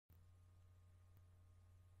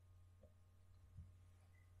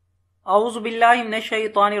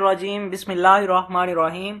Auzubillahiminash-shaytanir-rajim.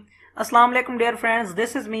 Bismillahir-rahmanir-rahim. Assalamu alaikum dear friends,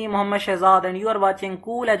 this is me Muhammad Shahzad and you are watching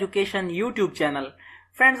Cool Education YouTube channel.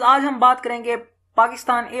 Friends, आज हम बात करेंगे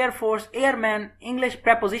Pakistan air force airman English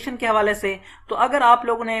preposition के हवाले से। तो अगर आप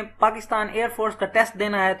लोगों ने पाकिस्तान एयरफोर्स का टेस्ट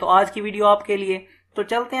देना है तो आज की वीडियो आपके लिए। तो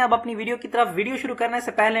चलते हैं अब अपनी वीडियो की तरफ। वीडियो शुरू करने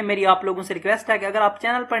से पहले मेरी आप लोगों से रिक्वेस्ट है कि अगर आप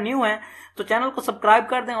चैनल पर न्यू हैं तो चैनल को सब्सक्राइब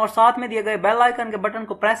कर दें और साथ में दिए गए बेल आइकन के बटन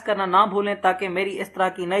को प्रेस करना ना भूलें ताकि मेरी इस तरह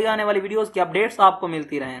की नई आने वाली वीडियोस की अपडेट्स आपको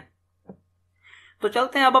मिलती रहें। तो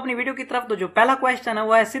चलते हैं अब अपनी वीडियो की तरफ। तो जो पहला क्वेश्चन है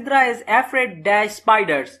वो है Sidra is afraid dash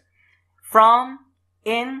spiders from,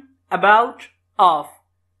 in, about, of.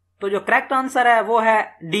 तो जो करेक्ट आंसर है वो है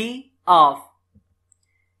D, of.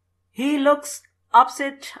 He looks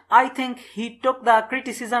upset, I think he took the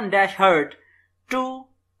criticism dash hurt, to,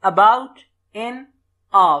 about, in,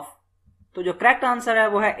 of। तो जो करेक्ट आंसर है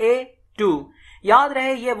वो है ए, टू। याद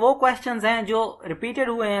रहे ये वो क्वेश्चंस हैं जो रिपीटेड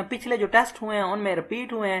हुए हैं, पिछले जो टेस्ट हुए हैं उनमें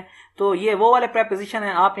रिपीट हुए हैं। तो ये वो वाले प्रेपोजिशन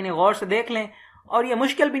हैं, आप इन्हें गौर से देख लें और ये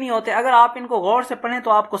मुश्किल भी नहीं होते। अगर आप इनको गौर से पढ़ें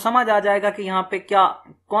तो आपको समझ आ जाएगा कि यहाँ पे क्या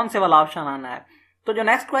कौन से वाला ऑप्शन आना है। तो जो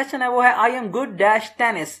नेक्स्ट क्वेश्चन है वो है I am good dash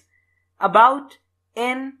tennis, about,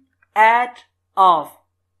 in, eight, of.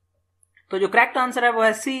 तो जो करेक्ट आंसर है वो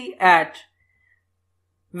है सी, eight.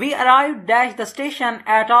 We arrive dash the station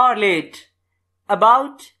at hour late,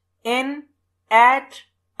 about, in, eight,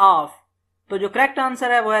 of. तो जो करेक्ट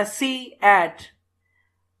आंसर है वो है सी, eight.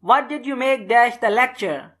 What did you make dash the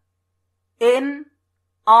lecture, in,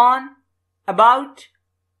 on, about,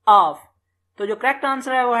 of. तो जो करेक्ट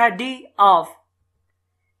आंसर है वो है D, of.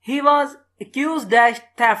 He was accused dash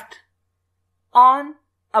theft, on,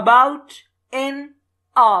 about, in,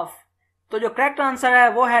 of. तो जो करेक्ट आंसर है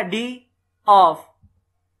वो है D, of.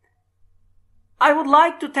 I would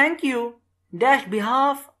like to thank you dash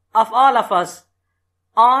behalf of all of us,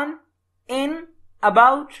 on, in,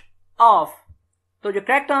 about, of. तो जो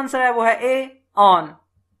correct answer है वो है ए, on.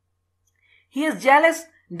 He is jealous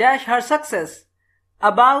dash her success,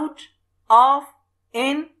 about, of,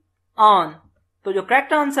 in, on. तो जो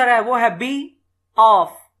correct answer है वो है B,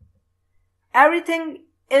 of. Everything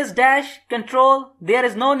is dash control, there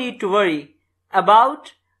is no need to worry,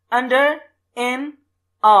 about, under, in,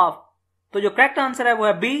 off। तो जो करेक्ट आंसर है वो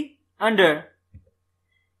है B, under।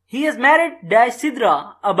 He is married dash Sidra,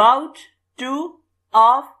 about, to,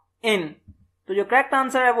 off, in। तो जो करेक्ट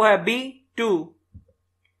आंसर है वो है B, to.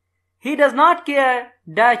 He does not care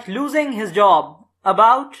dash losing his job,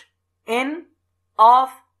 about, in,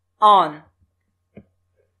 off, on।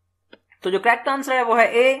 तो जो करेक्ट आंसर है वो है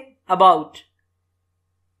ए, about।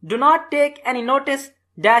 Do not take any notice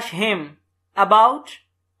dash him, about,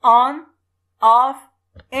 on, off,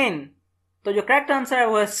 in। तो जो करेक्ट आंसर है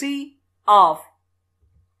वो है सी, off।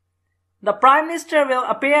 The Prime Minister will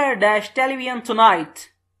appear dash television tonight,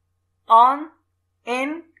 on,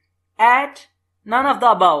 in, at, none of the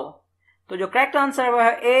above। तो जो करेक्ट आंसर है वो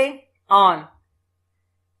है ए, on।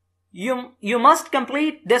 You must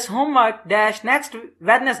complete this homework dash next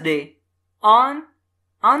Wednesday, on,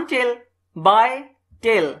 until, by,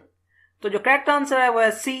 till। तो जो correct answer है वो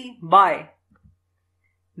है सी, by।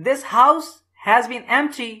 This house has been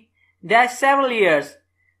empty dash several years,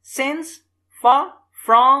 since, for,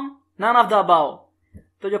 from, none of the above।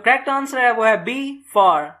 तो जो correct answer है वो है B,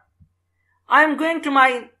 for। I am going to my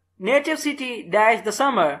native city dash the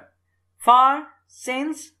summer, for,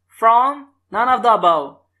 since, from, none of the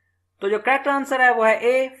above। तो जो correct answer है वो है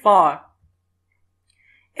ए, for।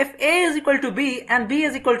 If A is equal to B and B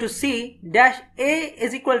is equal to C dash A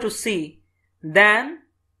is equal to C, then,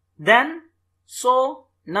 so,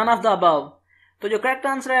 none of the above। तो जो correct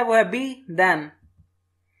answer है वो है B, then।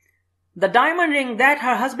 The diamond ring that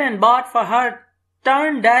her husband bought for her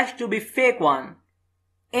turned dash to be fake one,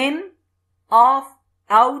 in, off,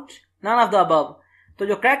 out, none of the above। तो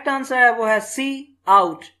जो correct answer है वो है C,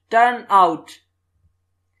 out, turn out।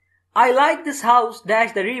 I like this house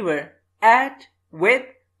dash the river, at, with,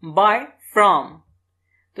 by, from।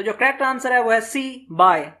 तो जो correct answer है वो है सी,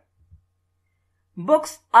 by।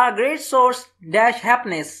 Books are great source dash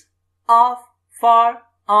happiness, of, for,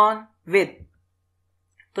 on, with।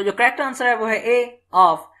 तो जो करेक्ट आंसर है वो है ए,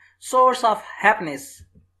 of, source of happiness।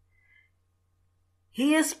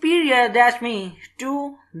 He is superior dash me,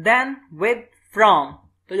 to, than, with, from।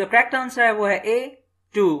 तो जो करेक्ट आंसर है वो है ए,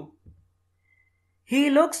 to. He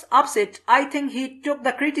looks upset, I think he took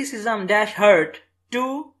the criticism dash hurt,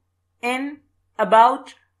 to, in,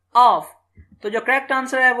 about, of। तो जो correct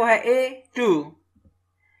answer है वो है ए, to.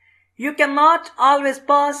 You cannot always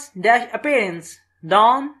pass dash appearance,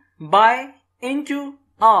 down, by, into,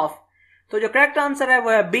 of। तो जो करेक्ट आंसर है वो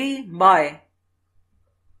है B, by।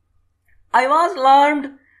 I was alarmed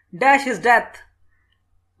dash his death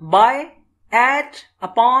by, eight,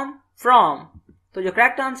 upon, from. तो जो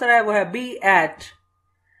करेक्ट आंसर है वो है B, eight.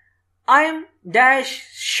 I am dash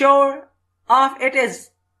sure of it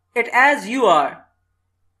as you are,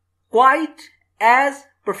 quite, as,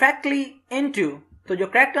 perfectly, into. तो जो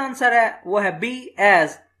करेक्ट आंसर है वो है B,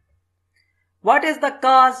 as. What is the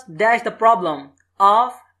cause dash the problem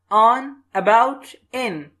of, on, about,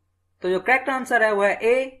 इन। तो जो करेक्ट आंसर है वो है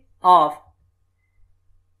ए, of.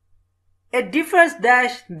 It differs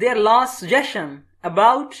dash their last suggestion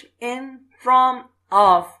about, in, from,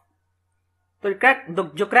 of। तो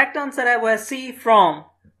जो करेक्ट आंसर है वो है सी, from।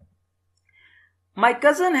 My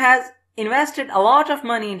cousin has invested a lot of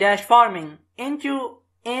money dash farming into,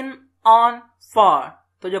 in, on, for।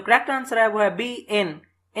 तो जो करेक्ट आंसर है वो है B,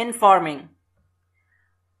 in farming।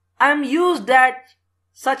 I am used at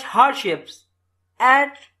such hardships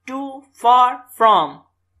at, to, far, from।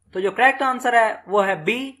 तो जो करेक्ट आंसर है वो है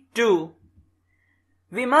B, to।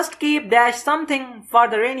 We must keep dash something for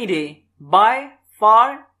the rainy day by, for,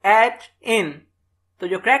 at, in। तो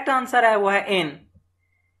जो करेक्ट आंसर है वो है in।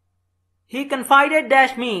 He confided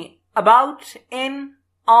dash me about, in,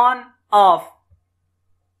 on, off।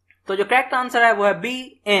 तो जो करेक्ट आंसर है वो है B,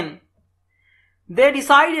 in। They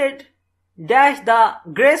decided dash the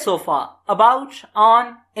grey sofa about,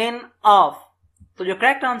 on, in, off। तो जो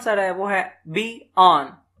करेक्ट आंसर है वो है B,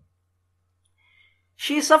 on।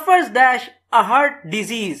 She suffers dash a heart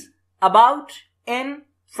disease about, in,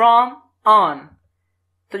 from, on।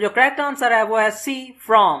 तो जो करेक्ट आंसर है वो है C,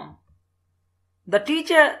 from। The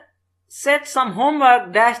teacher set some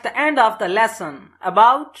homework dash the end of the lesson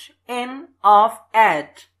about, in, of,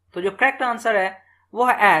 at। तो जो correct answer है वो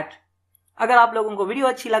है at। अगर आप लोगों को वीडियो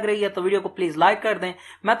अच्छी लग रही है तो वीडियो को प्लीज लाइक कर दें।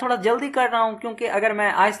 मैं थोड़ा जल्दी कर रहा हूं क्योंकि अगर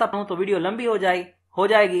मैं आहिस्ता पढ़ूं तो वीडियो लंबी हो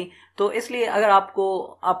जाएगी, तो इसलिए अगर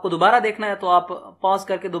आपको दोबारा देखना है तो आप पॉज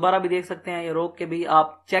करके दोबारा भी देख सकते हैं, या रोक के भी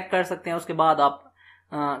आप चेक कर सकते हैं, उसके बाद आप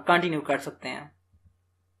कंटिन्यू कर सकते हैं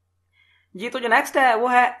जी। तो जो नेक्स्ट है वो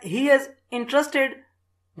है he is interested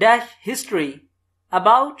dash history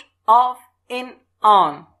about, of, in,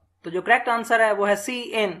 on. तो जो करेक्ट आंसर है वो है सी,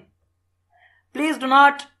 इन। Please do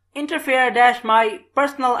not interfere dash my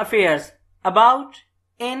personal affairs about,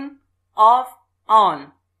 in, of,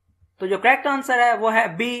 on. तो जो करेक्ट आंसर है वो है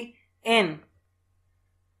B, in.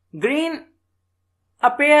 Green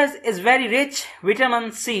appears is very rich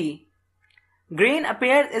vitamin C। Green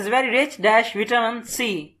appears is very rich dash vitamin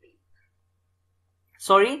C।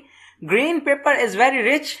 Sorry, green paper is very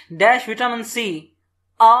rich dash vitamin C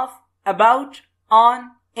of, about, on,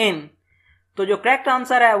 in। तो जो correct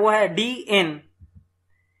answer है वो है D, in।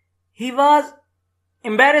 He was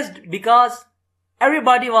embarrassed because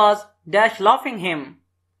everybody was dash laughing him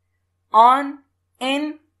on,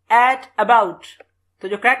 in, at, about। तो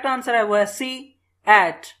जो correct answer है वो है C,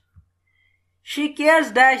 at। She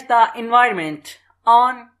cares dash the environment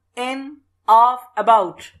on, in, of,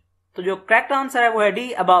 about। तो जो करेक्ट आंसर है वो है D,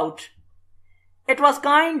 about। It was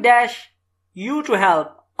kind dash you to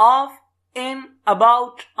help of, in,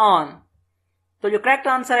 about, on। तो जो करेक्ट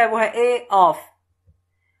आंसर है वो है A, of।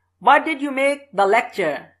 What did you make the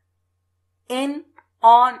lecture in,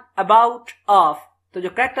 on, about, of। तो जो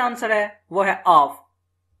करेक्ट आंसर है वो है ऑफ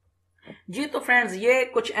जी। तो फ्रेंड्स ये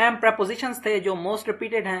कुछ अहम प्रेपोजिशंस थे जो मोस्ट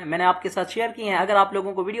रिपीटेड हैं, मैंने आपके साथ शेयर किए हैं। अगर आप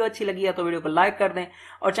लोगों को वीडियो अच्छी लगी है तो वीडियो को लाइक कर दें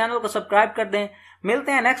और चैनल को सब्सक्राइब कर दें।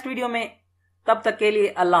 मिलते हैं नेक्स्ट वीडियो में, तब तक के लिए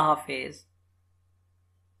अल्लाह हाफिज।